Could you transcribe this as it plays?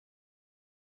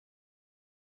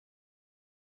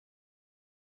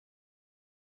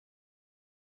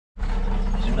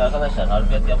Şimdi arkadaşlar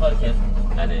harfiyat yaparken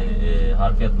yani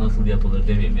harfiyat nasıl yapılır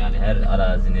demeyeyim, yani her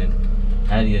arazinin,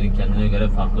 her yerin kendine göre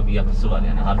farklı bir yapısı var.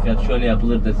 Yani harfiyat şöyle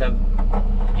yapılır desem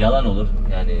yalan olur.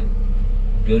 Yani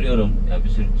görüyorum yani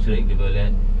sürekli böyle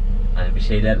hani bir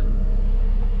şeyler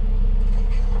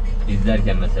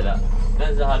izlerken mesela ben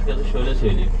size harfiyatı şöyle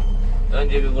söyleyeyim.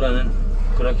 Önce bir buranın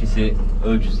krokisi,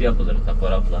 ölçüsü yapılır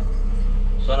topografla.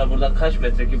 Sonra buradan kaç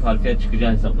metreküp harfiyat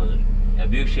çıkacağı hesaplanır.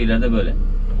 Yani büyük şehirlerde böyle.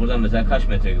 Buradan mesela kaç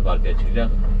metreküp harfiyat çıkacak?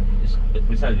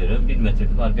 Misal veriyorum, 1000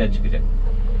 metreküp harfiyat çıkacak.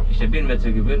 İşte 1000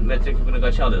 metreküpünü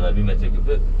kaça alıyorlar, 1000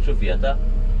 metreküpü şu fiyata.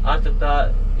 Artık daha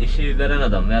işi veren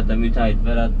adam veyahut da müteahhit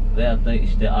veyahut da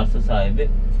işte arsa sahibi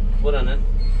buranın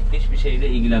hiçbir şeyle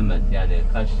ilgilenmez. Yani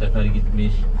kaç sefer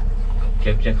gitmiş,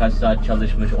 kepçe kaç saat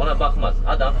çalışmış ona bakmaz.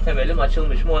 Adam temelim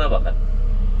açılmış mı ona bakar.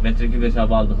 Metreküp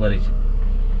hesabı aldıkları için.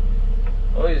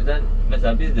 O yüzden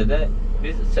mesela bizde de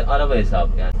biz araba hesabı,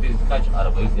 yani biz kaç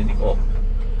araba yükledik o.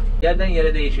 Yerden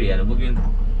yere değişiyor yani. Bugün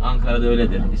Ankara'da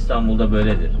öyledir, İstanbul'da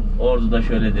böyledir, Ordu'da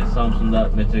şöyledir, Samsun'da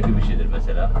metreküp işidir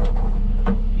mesela.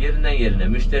 Yerinden yerine,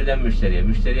 müşteriden müşteriye,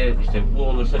 müşteriye işte bu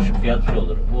olursa şu fiyat şu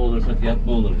olur, bu olursa fiyat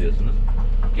bu olur diyorsunuz.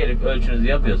 Gelip ölçünüzü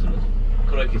yapıyorsunuz.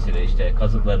 Krokisini işte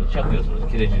kazıklarını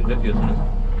çakıyorsunuz, kirecini döküyorsunuz.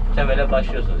 Temele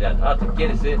başlıyorsunuz. Yani artık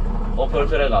gerisi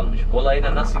operatöre kalmış.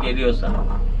 Kolayına nasıl geliyorsa.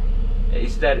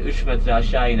 İster 3 metre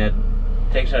aşağı iner,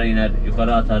 tekrar iner,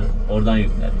 yukarı atar, oradan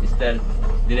yükler. İster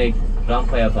direkt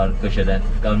rampa yapar köşeden,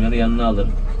 kamyonu yanına alır,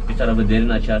 bir tarafı derin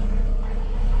açar,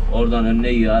 oradan önüne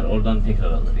yığar, oradan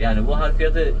tekrar alır. Yani bu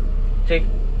harfiyatı tek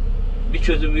bir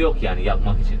çözümü yok yani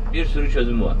yapmak için. Bir sürü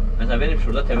çözümü var. Mesela benim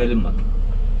şurada temelim var.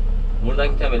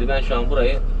 Buradaki temeli ben şu an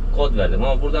burayı kod verdim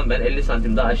ama buradan ben 50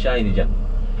 santim daha aşağı ineceğim.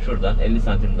 Şuradan 50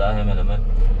 santim daha hemen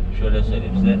şöyle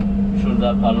söyleyeyim size.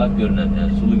 Şurada parlak görünen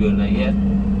yani sulu görünen yer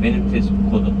benim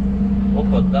tespit kodum.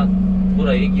 O koddan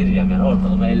burayı gireceğim yani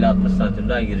ortalama 50-60 santim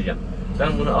daha gireceğim. Ben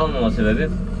bunu almama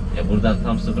sebebim buradan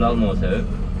tam sıfır almama sebebim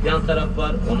yan taraf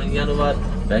var, onun yanı var,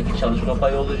 belki çalışma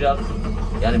payı olacak.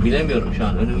 Yani bilemiyorum şu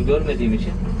an, önümü görmediğim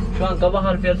için şu an kaba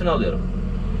harfiyatını alıyorum.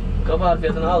 Kaba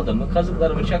harfiyatını aldım mı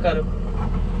kazıklarımı çakarım,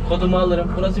 kodumu alırım.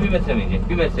 Burası 1 metre mi inecek?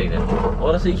 1 metre iner.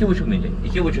 Orası 2,5 mu inecek?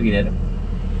 2,5 inerim.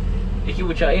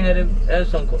 2,5'a inerim. En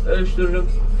son ölçtürürüm.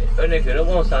 Örnek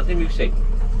veriyorum 10 santim yüksek.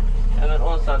 Hemen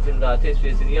 10 santim daha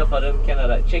tesviyesini yaparım.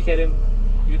 Kenara çekerim.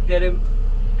 Yüklerim.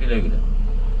 Güle güle.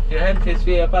 Yani hem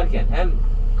tesviye yaparken hem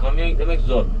kamyon yüklemek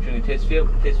zor. Çünkü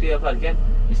tesviye yaparken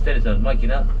ister istemez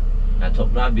makine yani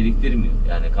toprağı biriktirmiyor.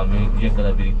 Yani kamyon yükleyecek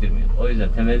kadar biriktirmiyor. O yüzden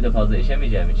temeli de fazla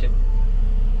işemeyeceğim için,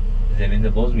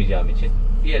 zeminde bozmayacağım için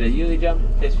bir yere yığacağım,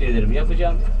 tesviyelerimi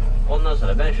yapacağım. Ondan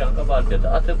sonra ben şu an kaba harfiyatı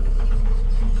atıp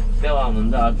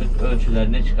devamında artık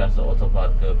ölçüler ne çıkarsa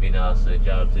otoparkı, binası,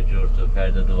 cartı, curtu,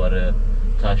 perde duvarı,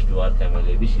 taş duvar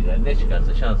temeli bir şeyler ne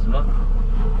çıkarsa şansıma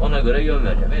ona göre yön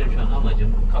vereceğim. Benim şu an amacım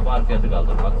kaba harfiyatı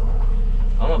kaldırmak.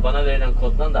 Ama bana verilen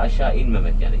koddan da aşağı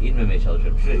inmemek, yani inmemeye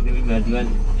çalışıyorum. Sürekli bir merdiven,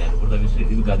 yani burada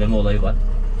sürekli bir kademe olayı var.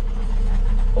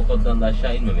 O koddan da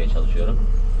aşağı inmemeye çalışıyorum.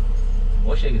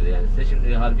 O şekilde yani. Size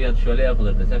şimdi harfiyat şöyle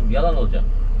yapılır desem yalan olacak.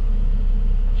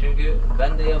 Çünkü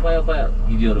ben de yapa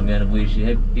gidiyorum yani bu işi.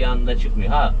 Hep bir anda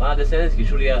çıkmıyor. Ha bana deseniz ki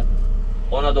şuraya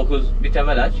 10'a 9 bir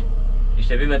temel aç.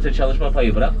 İşte 1 metre çalışma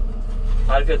payı bırak.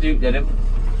 Harfiyatı yüklerim.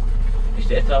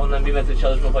 İşte etrafından 1 metre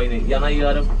çalışma payını yana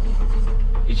yığarım.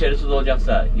 İçerisi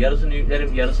dolacaksa yarısını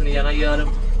yüklerim, yarısını yana yığarım.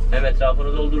 Hem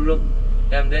etrafını doldururum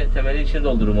hem de temelin içini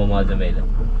doldururum o malzemeyle.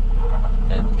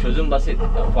 Yani çözüm basit.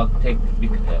 Yani ufak tek bir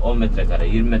 10 metrekare,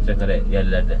 20 metrekare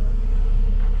yerlerde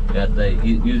veyahut da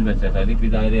 100 metrekarelik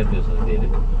bir daire yapıyorsunuz diyelim.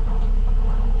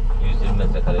 120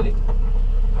 metrekarelik.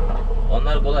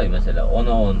 Onlar kolay mesela.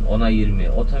 10'a 10, 10'a 20.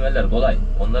 O temeller kolay.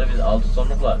 Onları biz 6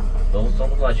 tonlukla, 9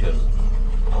 tonlukla açıyoruz.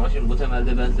 Ama şimdi bu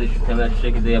temelde ben size şu temel şu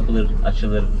şekilde yapılır,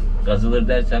 açılır, gazılır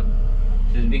dersem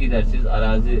siz bir gidersiniz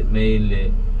arazi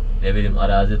meyilli, ne bileyim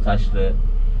arazi taşlı.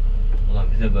 Ulan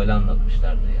bize böyle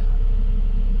anlatmışlardı ya.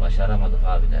 Başaramadık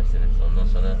abi dersiniz. Ondan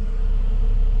sonra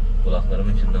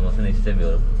kulaklarımın çınlamasını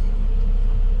istemiyorum.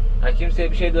 Ha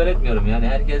kimseye bir şey de öğretmiyorum yani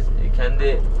herkes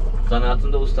kendi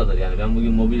zanaatında ustadır yani ben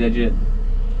bugün mobilyacı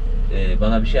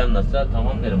bana bir şey anlatsa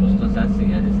tamam derim usta sensin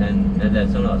yani sen ne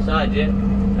dersen o. Sadece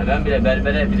ben bile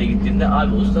berbere bile gittiğimde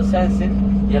abi usta sensin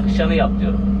yakışanı yap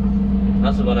diyorum.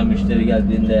 Nasıl bana müşteri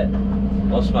geldiğinde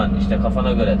Osman işte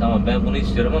kafana göre tamam ben bunu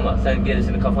istiyorum ama sen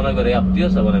gerisini kafana göre yap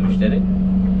diyorsa bana müşteri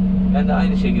ben de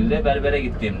aynı şekilde berbere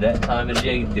gittiğimde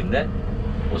tamirciye gittiğimde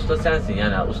usta sensin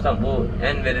yani ustam bu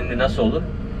en verimli nasıl olur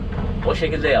o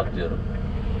şekilde yap diyorum.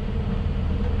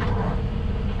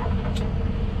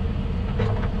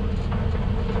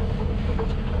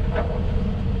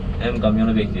 Hem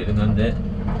kamyonu bekleyelim hem de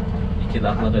fikir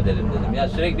aklına edelim dedim. Ya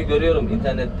sürekli görüyorum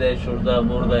internette, şurada,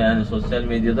 burada, yani sosyal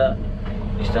medyada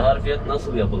işte harfiyat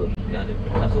nasıl yapılır? Yani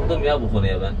takıldım ya bu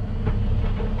konuya ben.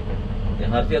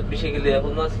 Harfiyat bir şekilde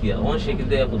yapılmaz ki ya. 10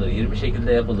 şekilde yapılır, 20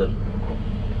 şekilde yapılır.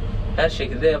 Her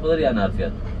şekilde yapılır yani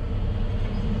harfiyat.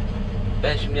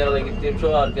 Ben şimdi yarada gittiğim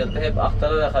çoğu harfiyatta hep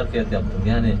aktararak harfiyat yaptım.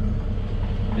 Yani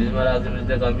bizim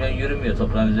arazimizde kamyon yürümüyor.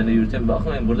 Toprağın üzerinde yürüten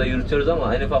bakmayın. Burada yürütüyoruz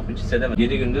ama en ufak bir hissedemem.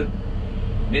 7 gündür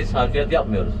biz harfiyat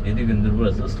yapmıyoruz. 7 gündür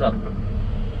burası ıslak.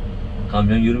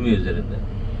 Kamyon yürümüyor üzerinde.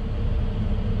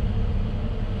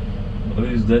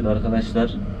 O yüzden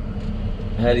arkadaşlar,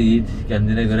 her yiğit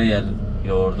kendine göre yer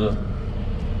yoğurdu.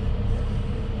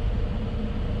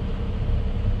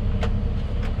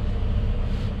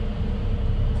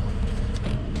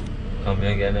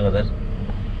 Kamyon gelene kadar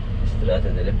istirahat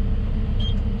edelim.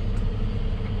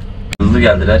 Hızlı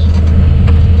geldiler.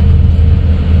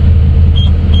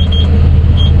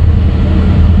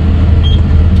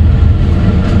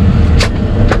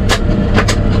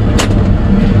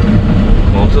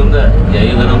 Koltuğunda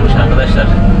yayı kırılmış arkadaşlar.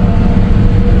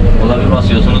 Ola bir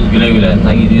basıyorsunuz güle güle.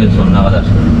 Ta gidiyor sonuna kadar.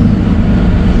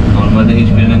 Normalde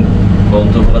hiçbirinin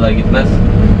koltuğu bu kadar gitmez.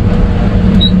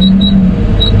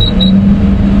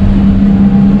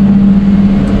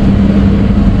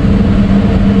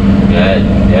 Gel,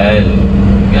 gel,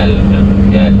 gel,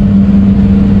 gel.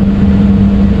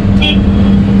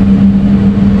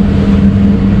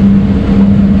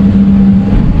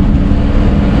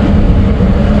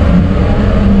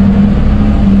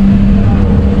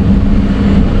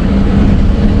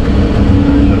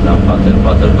 Şuradan patır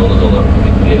patır dolu dolu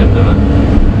bitmeyelim değil mi?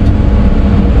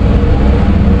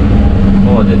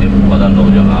 O dedim, bu kadar da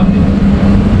olacak abi.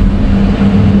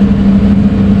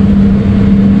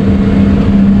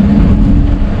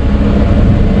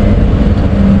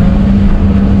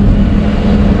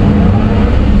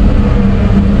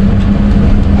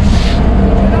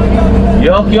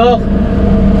 Yok yok.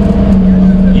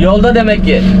 Yolda demek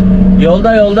ki.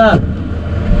 Yolda yolda.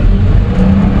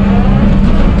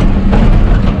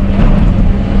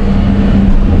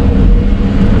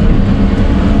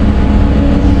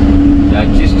 Ya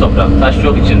çiz toprak, taş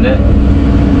yok içinde.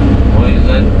 O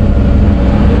yüzden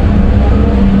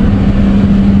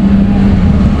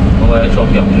ovaya çok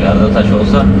yapıyor. Arada taş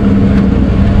olsa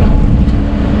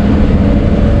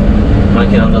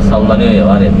makinamda sallanıyor ya,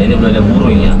 var ya, beni böyle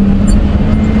vurun ya.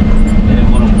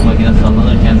 Beni vurun, bu makine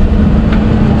sallanırken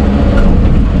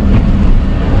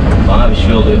bana bir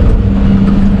şey oluyor.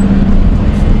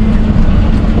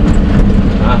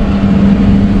 Ha.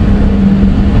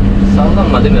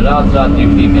 Sallanma değil mi? Rahat rahat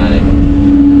yükleyeyim yani.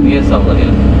 Niye sallanıyor?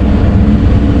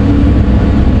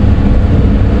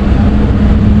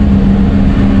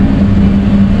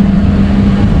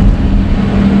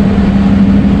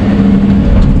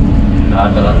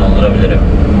 Arkadan doldurabilirim.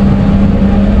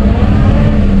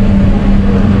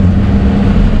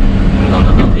 Şuradan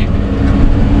da doldurayım.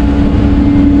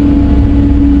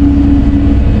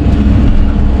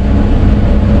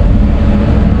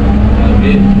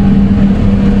 Yani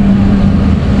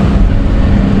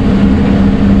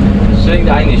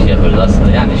sürekli aynı işi yapıyoruz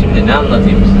aslında. Yani şimdi ne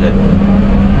anlatayım size?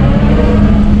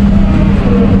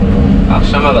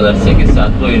 Akşama kadar 8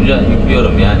 saat boyunca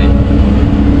yüklüyorum yani.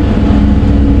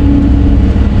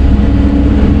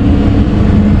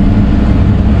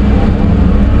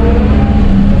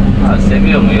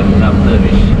 Seviyor muyum yaptığım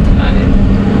iş? Yani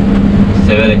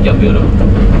severek yapıyorum.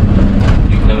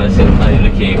 Yüklemesi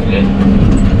hayırlı, keyifli.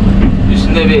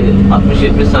 Üstünde bir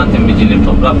 60-70 santim bir cilim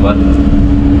toprak var.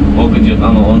 O gıcık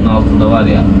ama onun altında var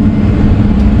ya.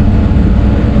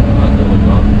 Hadi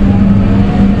bakalım.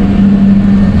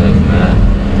 Dökme.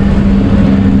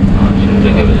 Şimdi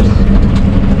dökebiliriz.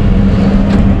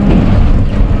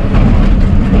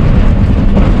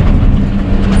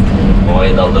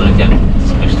 Kovayı daldırırken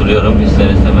sıkıştırıyorum, ister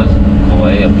istemez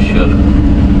kovaya yapışıyor.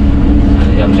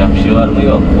 Yani yapacak bir şey var mı?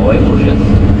 Yok. Kovayı vuracağız.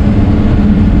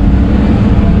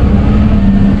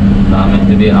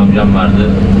 Rahmetli bir amcam vardı.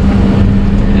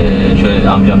 Şöyle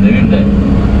amcam demeyeyim de,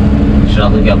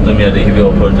 çıraklık yaptığım yerdeki bir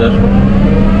operatör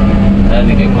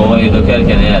derdi ki, kovayı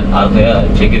dökerken eğer arkaya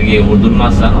çekirgeyi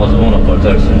vurdurmazsan o zaman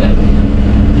operatörsün derdi.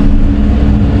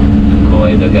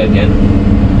 Kovayı dökerken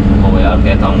kovayı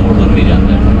arkaya tam vurdurmayacaksın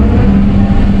derdi.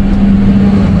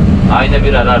 Ayda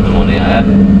bir arardım onu ya.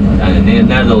 Yani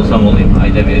nerede olsam olayım,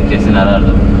 ayda bir kesin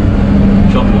arardım.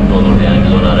 Çok mutlu olurdu yani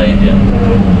biz onu arayınca.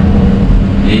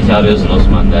 İyi ki arıyorsun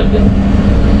Osman derdi.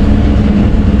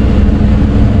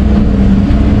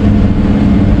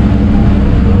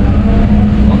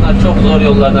 Onlar çok zor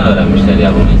yollardan öğrenmişler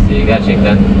ya bu mesleği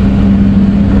gerçekten.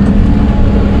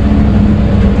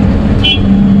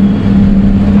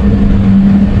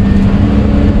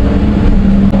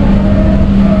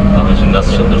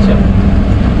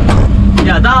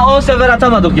 sefer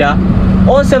atamadık ya.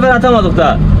 10 sefer atamadık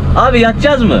da. Abi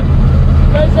yatacağız mı?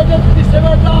 Ben zaten bir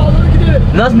sefer daha alır giderim.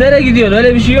 Nasıl, nereye gidiyorsun?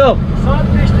 Öyle bir şey yok. Saat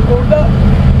 5'te orada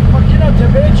makine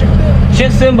tepeye çıktı.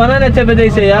 Çıksın, bana ne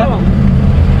tepedeyse ya. Tamam.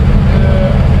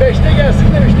 5'te gelsin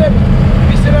demişler.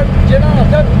 Bir sefer Cenan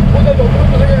atar, o da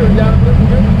doldurumuza geliyor. Yani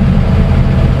bugün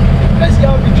bitmez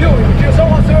ya, bitiyor. Bitiyorsa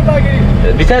 10 sefer daha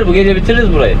geliyor. Biter, bu gece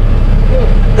bitiririz burayı.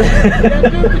 Yani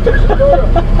dün bitirsin, doğru.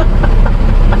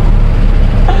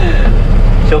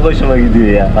 Çok hoşuma gidiyor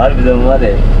ya. Harbiden var ya.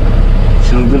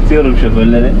 Çıldırtıyorum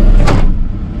şoförleri.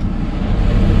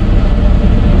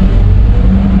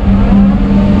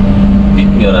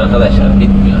 Bitmiyor arkadaşlar,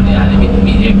 bitmiyor yani,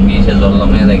 bitmeyecek, bir işe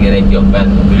zorlamaya da gerek yok. Ben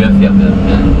blöf yapıyorum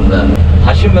yani burada.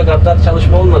 Haşim ve kaptan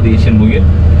çalışma olmadığı için bugün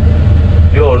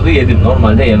yoğurdu yedim.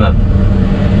 Normalde yemem.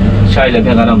 Çayla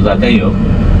pek aram zaten yok.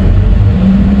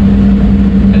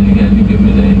 Geldi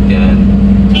gömülen gel.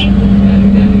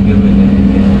 Geldi gömülen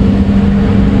gel.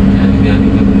 Geldi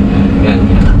gömülen gel.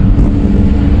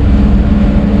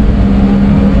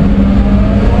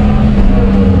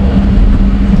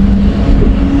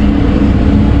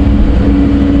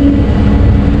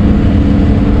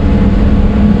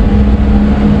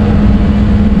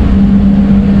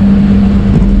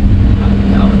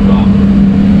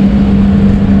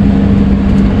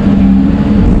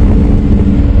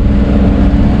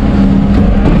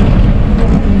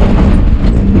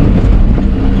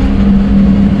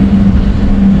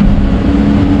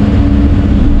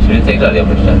 Tekrar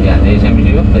yapmışlar. Yani değişen bir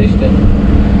şey yok da işte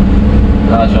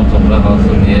daha çok toprak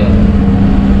alsın diye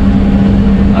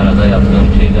arada yaptığım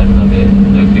şeyler, tabii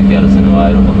döktük yarısını,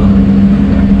 ayrı konu.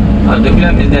 Hani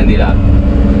dökülen bizden değil abi.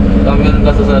 Kamyonun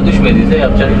kasasına düşmediyse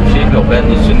yapacak bir şey yok. Ben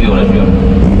düşsün diye uğraşıyorum.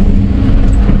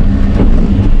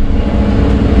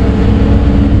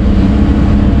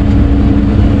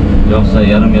 Yoksa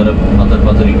yarım yarım patır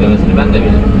patır yüklemesini ben de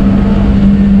bilirim.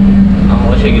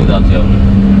 Ama o şekilde atıyorum.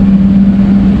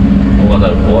 O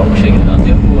kadar kova bu şekilde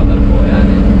atıyor, bu kadar kova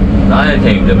yani. Daha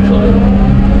erken yüklemiş oluyor.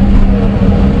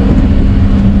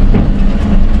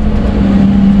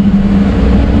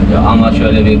 Ya ama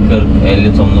şöyle bir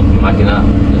 40-50 tonluk bir makine,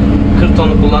 40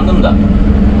 tonluk kullandım da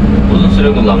uzun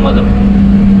süre kullanmadım.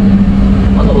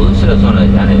 Ama da uzun süre sonra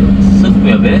yani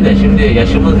sıkmıyor beni de, şimdi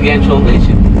yaşımız genç olduğu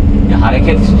için ya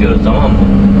hareket istiyoruz, tamam mı?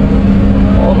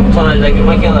 O tonajdaki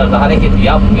makinelerde hareket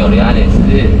yapmıyor yani,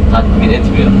 sizi tatmin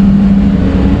etmiyor.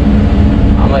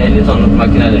 Ama 50 tonluk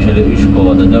makineyle şöyle 3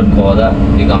 kovada, 4 kovada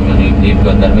bir kamyonu yükleyip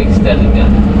göndermek isterdim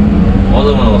yani. O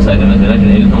zaman olsaydı mesela,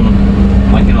 şimdi 50 tonluk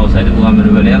makine olsaydı bu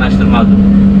kamyonu böyle yanaştırmazdım.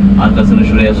 Arkasını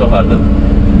şuraya sokardım.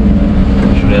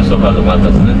 Şuraya sokardım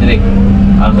arkasını, direkt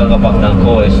arka kapaktan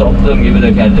kovayı soktuğum gibi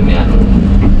dökerdim yani.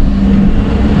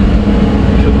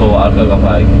 Şu kova arka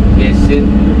kapağı geçsin,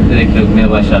 direkt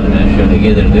dökmeye başlardım yani, şöyle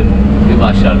gelirdim, bir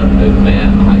başlardım dökmeye.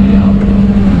 Hay ya.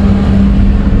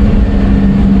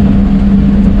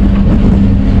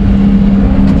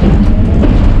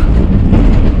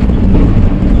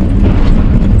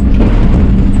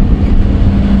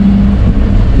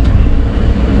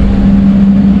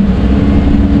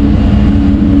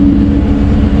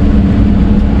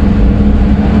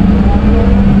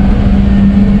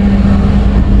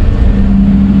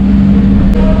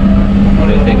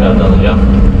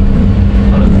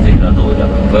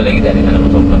 Böyle gider yani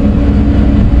bu toprak.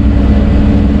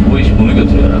 Bu iş bunu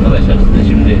götürüyor arkadaşlar. Size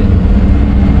şimdi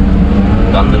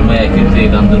kandırmaya,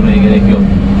 kimseyi kandırmaya gerek yok.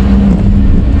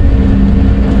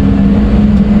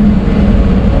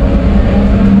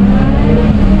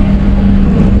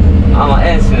 Ama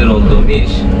en sinir olduğum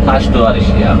iş taş duvar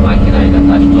işi ya,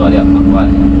 makineyle taş duvar yapmak var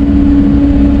ya.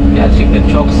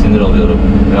 Gerçekten çok sinir oluyorum.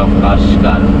 Yok karşı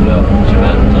çıkar, yok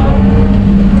çimento,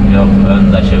 yok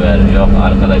ön taşı ver, yok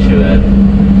arkadaşı ver.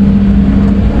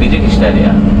 Gıcık işler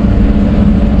ya.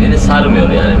 Beni sarmıyor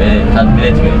yani, beni tatmin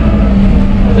etmiyor.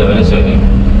 Size öyle söyleyeyim.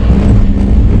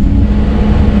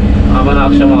 Ama bana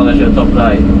akşama kadar şöyle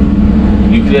toprağı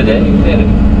yükle de yüklerim.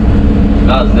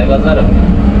 Gaz de gazarım.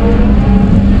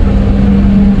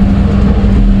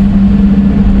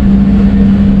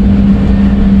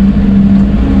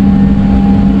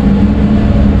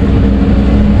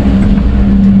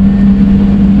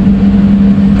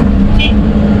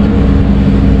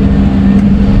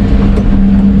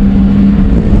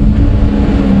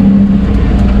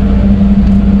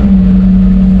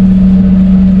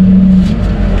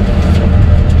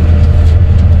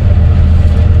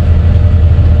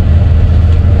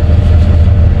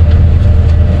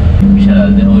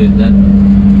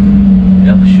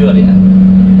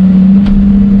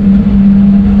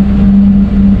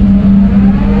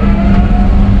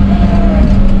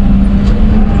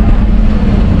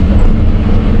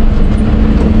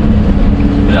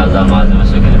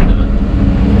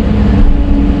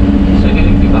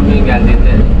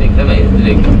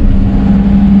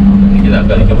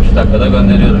 2-3 dakikada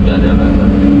gönderiyorum yani hemen.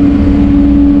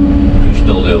 3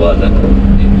 de oluyor bazen.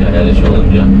 Her iş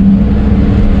olunca.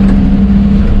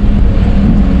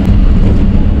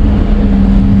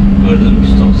 Gördün mü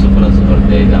piston 0'a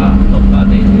 0 değil ha.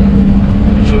 Toprağa değil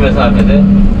yani. Şu mesafede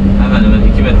hemen hemen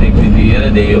 2 metre gittiği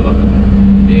yere değiyor bakın.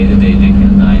 Değdi değecek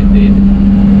yani. Daha yeni değdi.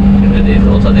 Şimdi değdi.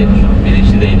 Ota değdi şu an.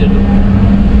 Bilinçli değdirdim.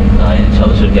 Daha yeni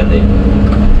çalışırken değdi.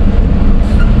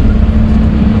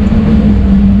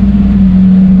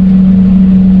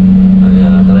 Hadi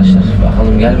yani arkadaşlar.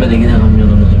 Bakalım gelmedi yine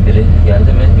kamyonumuzun biri.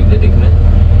 Geldi mi? Yükledik mi?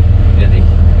 Yükledik.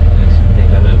 Evet,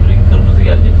 tekrar öbürü kırmızı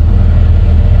gelecek.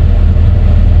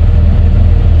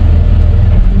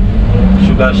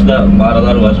 Şu karşıda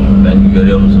mağaralar var. Belki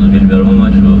görüyor musunuz bilmiyorum ama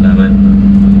şu hemen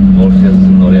Morse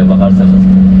yazısının oraya bakarsanız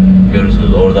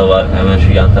görürsünüz, orada var. Hemen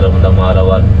şu yan tarafında mağara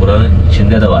var. Buranın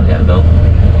içinde de var yani.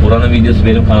 Buranın videosu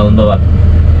benim kanalımda var.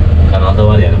 Kanalda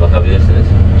var yani, bakabilirsiniz.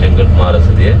 Cıngırt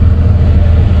mağarası diye.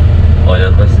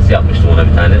 Oynatma sitesi yapmıştım ona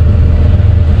bir tane.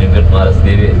 Cıngırt mağarası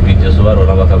diye bir videosu var,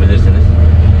 ona bakabilirsiniz.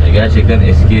 Gerçekten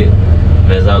eski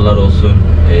mezarlar olsun,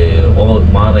 o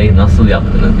mağarayı nasıl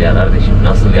yaptınız ya kardeşim,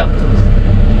 nasıl yaptınız?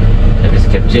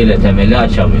 Biz kepçeyle temeli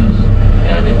açamıyoruz.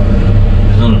 Yani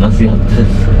biz onu nasıl yaptınız?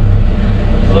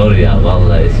 Zor ya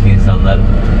vallahi, eski insanlar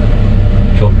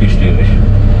çok güçlüymüş.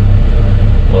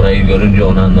 Orayı görünce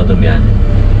onu anladım yani.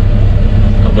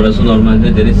 Burası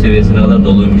normalde deniz seviyesine kadar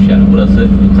doluymuş yani. Burası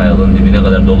kayalığın dibine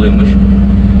kadar doluymuş.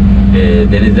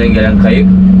 Denizden gelen kayık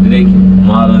direkt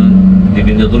mağaranın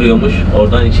dibinde duruyormuş.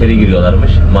 Oradan içeri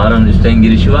giriyorlarmış. Mağaranın üstten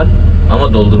girişi var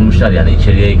ama doldurmuşlar yani,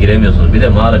 içeriye giremiyorsunuz. Bir de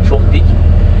mağara çok dik.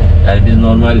 Yani biz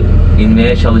normal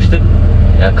inmeye çalıştık.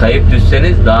 Yani kayıp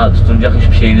düşseniz daha tutunacak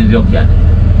hiçbir şeyiniz yok yani.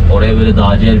 Oraya böyle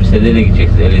dağcı elbiseleriyle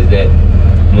gideceksiniz. Elinizde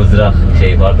mızrak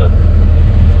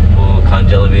bu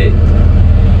kancalı bir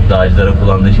dağcıların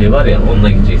kullandığı şey var ya, onunla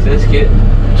gideceksiniz ki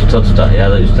tuta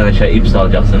ya da üstten aşağı ip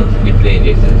salacaksınız. İple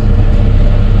ineceksiniz.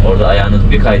 Orada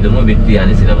ayağınız bir kaydı mı bitti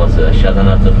yani sineması. Aşağıdan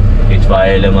artık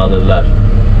itfaiyeyle mi alırlar?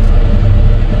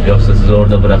 Yoksa sizi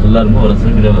orada bırakırlar mı?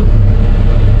 Orasını bilemem.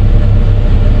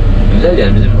 Güzel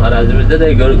yani, bizim arazimizde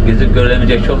de gezip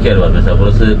görülemeyecek çok yer var. Mesela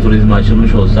burası turizme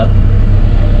açılmış olsa,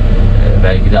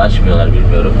 belki de açmıyorlar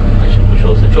bilmiyorum. Açılmış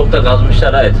olsa. Çok da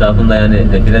kazmışlar ha etrafında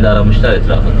yani, define de aramışlar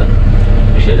etrafında.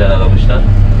 Bir şeyler aramışlar.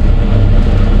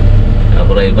 Ya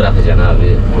burayı bırakacaksın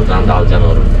abi. Buradan da alacaksın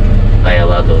oraya.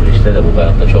 Kayalığa doğru işte, de bu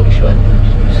kayakta çok iş var.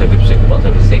 Söküp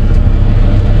atabilsek.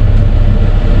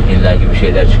 İlla ki bir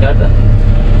şeyler çıkar da.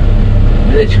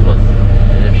 Bir de çıkmaz.